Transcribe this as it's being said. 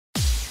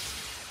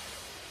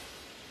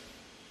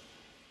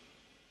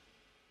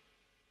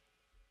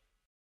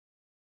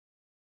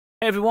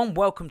Hey everyone,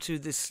 welcome to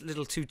this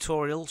little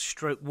tutorial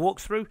stroke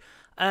walkthrough.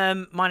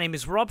 My name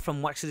is Rob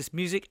from Waxadis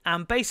Music,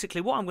 and basically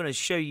what I'm going to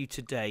show you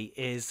today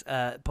is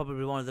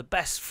probably one of the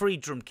best free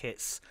drum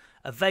kits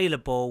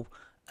available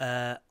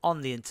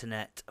on the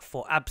internet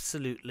for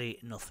absolutely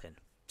nothing.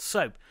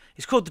 So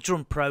it's called the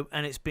Drum Pro,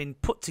 and it's been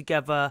put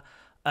together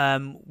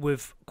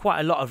with quite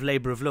a lot of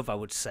labour of love, I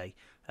would say.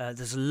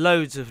 There's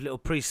loads of little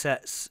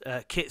presets,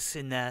 kits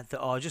in there that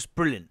are just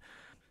brilliant.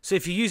 So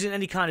if you're using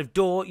any kind of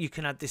DAW, you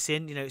can add this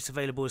in. You know, it's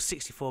available as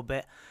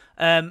 64-bit.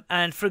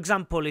 And for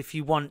example, if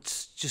you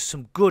want just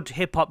some good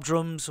hip-hop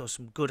drums or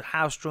some good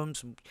house drums,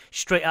 some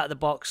straight out of the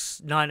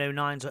box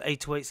 909s or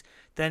 808s,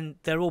 then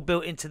they're all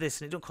built into this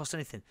and it don't cost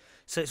anything.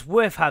 So it's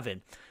worth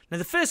having. Now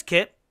the first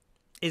kit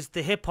is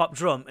the hip-hop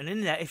drum, and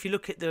in there, if you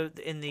look at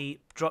in the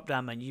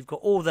drop-down menu, you've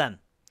got all them.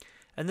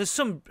 And there's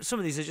some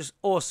of these are just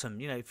awesome.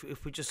 You know,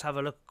 if we just have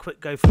a look, quick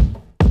go for.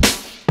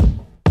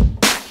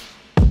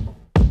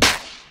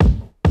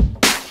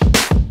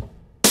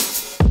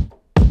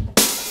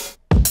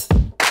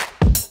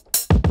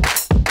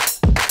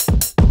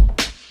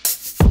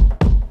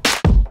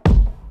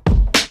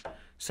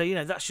 So, you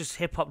know, that's just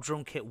hip-hop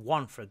drum kit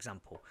 1, for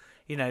example.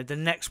 You know, the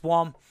next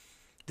one,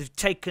 they've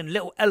taken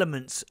little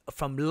elements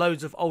from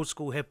loads of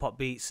old-school hip-hop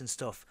beats and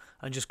stuff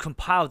and just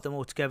compiled them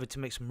all together to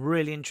make some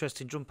really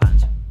interesting drum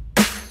patterns.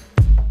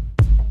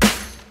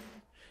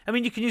 I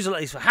mean, you can use a lot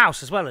of these for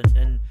house as well,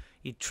 and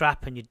your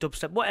trap and your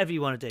dubstep, whatever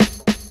you want to do.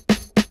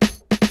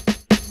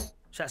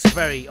 So that's a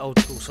very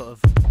old-school sort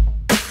of...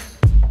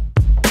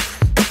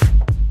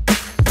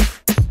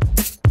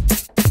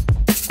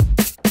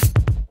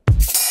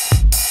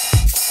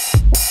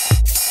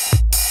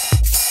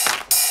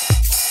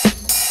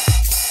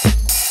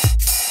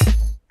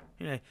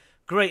 You know,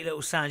 great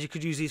little sounds. You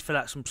could use these for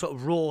like some sort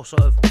of raw,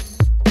 sort of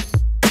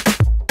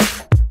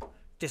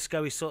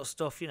disco-y sort of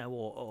stuff, you know,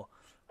 or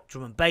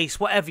drum and bass,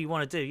 whatever you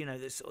want to do. You know,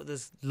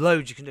 there's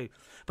loads you can do.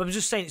 But I'm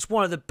just saying, it's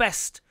one of the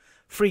best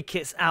free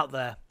kits out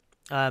there,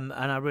 and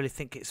I really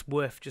think it's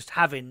worth just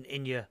having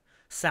in your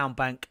sound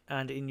bank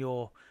and in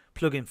your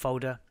plugin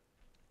folder,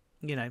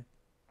 you know,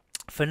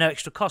 for no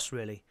extra cost,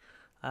 really.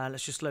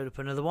 Let's just load up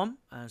another one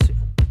and see.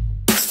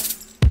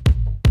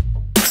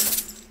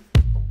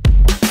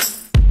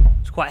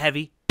 Quite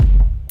heavy.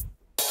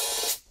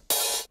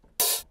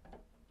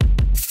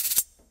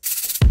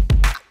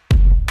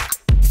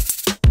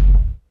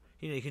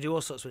 You know, you can do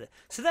all sorts with it.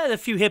 So there are a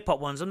few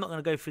hip-hop ones. I'm not going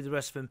to go through the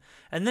rest of them.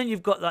 And then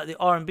you've got like the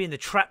R&B and the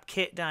trap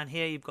kit down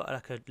here. You've got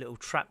like a little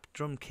trap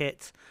drum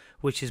kit,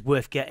 which is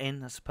worth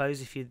getting, I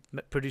suppose, if you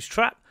produce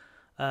trap.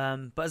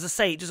 But as I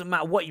say, it doesn't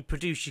matter what you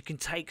produce. You can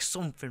take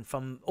something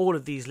from all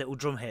of these little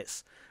drum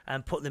hits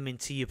and put them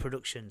into your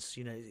productions.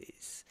 You know,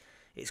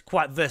 it's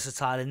quite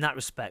versatile in that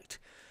respect.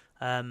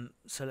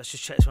 So let's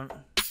just check this one.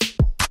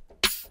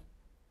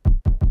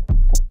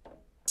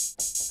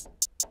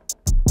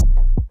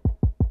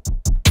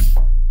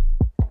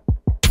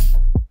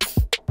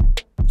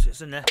 So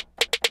it's in there,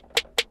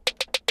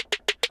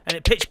 and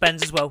it pitch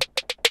bends as well.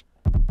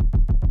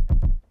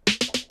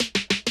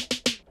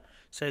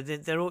 So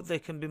they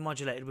can be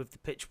modulated with the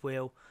pitch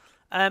wheel.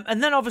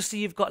 And then obviously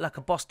you've got like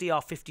a Boss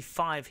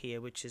DR55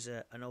 here, which is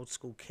an old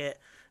school kit,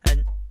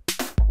 and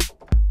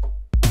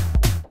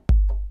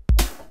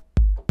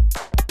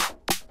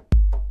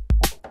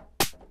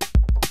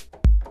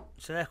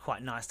so they're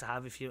quite nice to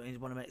have if you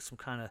want to make some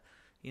kind of,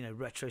 you know,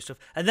 retro stuff.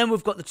 And then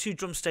we've got the two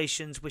drum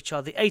stations, which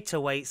are the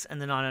 808s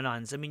and the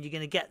 909s. I mean, you're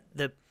going to get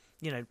the,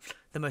 you know,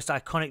 the most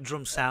iconic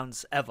drum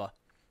sounds ever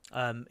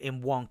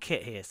in one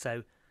kit here.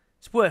 So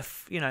it's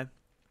worth, you know,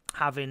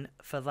 having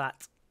for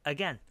that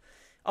again.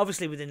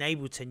 Obviously, within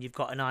Ableton, you've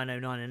got a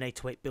 909 and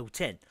 808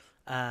 built in.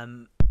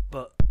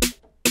 But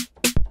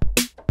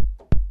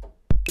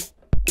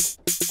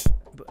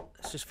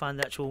let's just find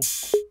the actual...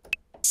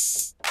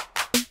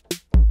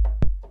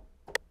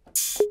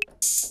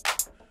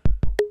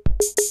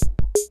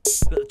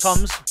 Got the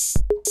toms,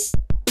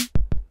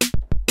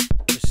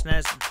 the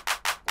snares,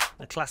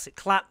 the classic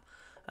clap,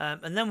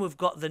 and then we've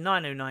got the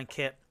 909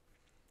 kit,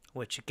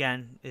 which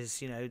again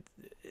is, you know,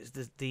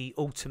 is the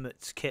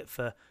ultimate kit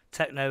for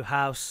techno,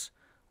 house,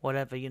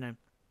 whatever, you know,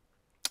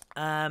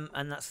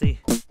 and that's the.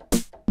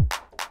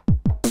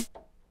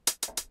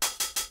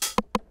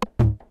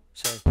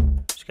 So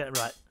just get it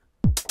right.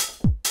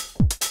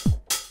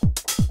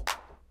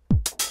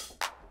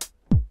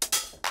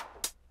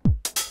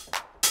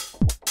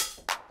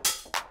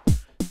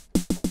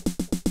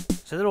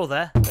 So they're all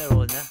there. They're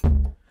all in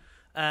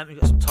there. We've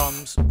got some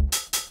toms.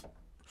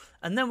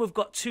 And then we've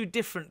got two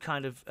different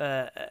kind of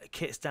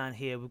kits down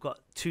here. We've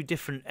got two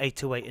different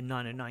 808 and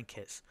 909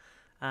 kits.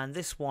 And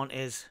this one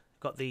is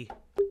got the...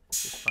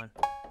 It's fine.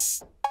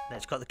 No,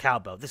 it's got the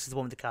cowbell. This is the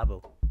one with the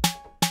cowbell.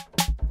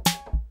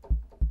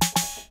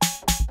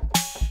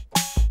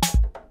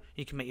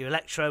 You can make your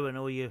electro and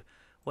all your...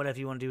 whatever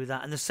you want to do with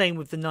that. And the same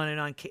with the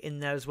 909 kit in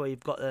there as well.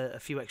 You've got a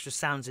few extra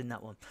sounds in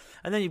that one.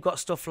 And then you've got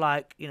stuff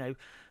like, you know,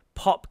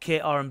 pop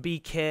kit, R&B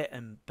kit,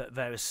 and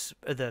various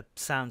other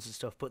sounds and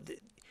stuff. But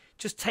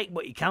just take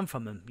what you can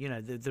from them. You know,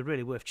 they're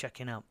really worth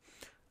checking out.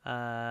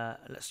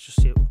 Let's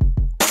just see.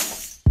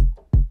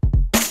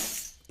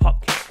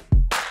 Pop kick.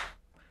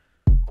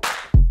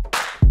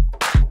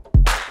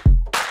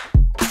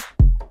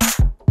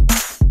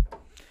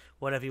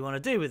 Whatever you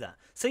want to do with that.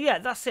 So yeah,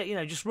 that's it. You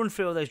know, just run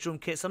through all those drum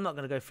kits. I'm not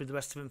going to go through the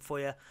rest of them for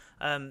you.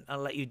 I'll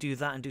let you do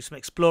that and do some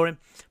exploring.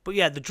 But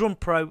yeah, the Drum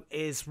Pro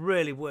is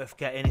really worth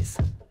getting. It's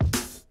a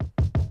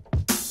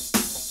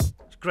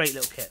great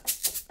little kit.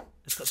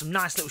 It's got some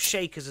nice little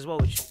shakers as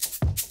well.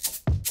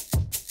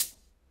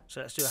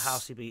 So let's do a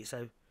housey beat.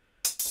 So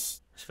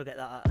let's forget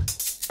that.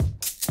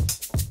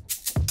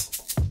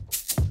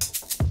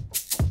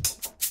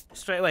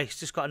 Straight away, it's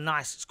just got a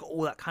nice. It's got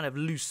all that kind of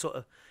loose sort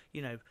of,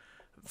 you know,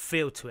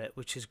 feel to it,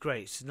 which is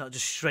great. It's not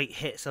just straight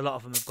hits. A lot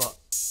of them have got,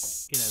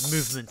 you know,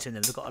 movement in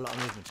them. They've got a lot of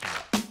movement in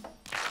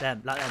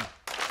them. Like them.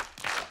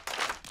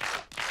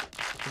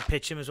 You can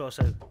pitch them as well.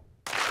 So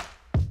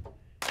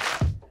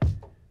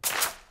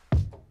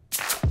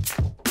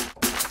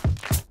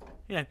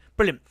you know,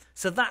 brilliant.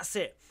 So that's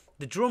it.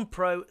 The Drum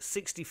Pro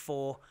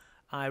 64.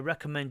 I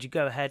recommend you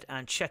go ahead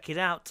and check it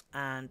out,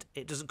 and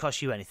it doesn't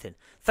cost you anything.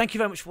 Thank you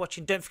very much for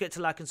watching. Don't forget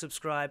to like and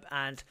subscribe,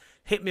 and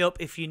hit me up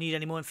if you need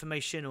any more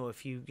information, or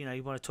if you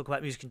want to talk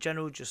about music in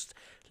general. Just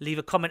leave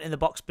a comment in the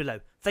box below.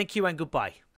 Thank you and goodbye.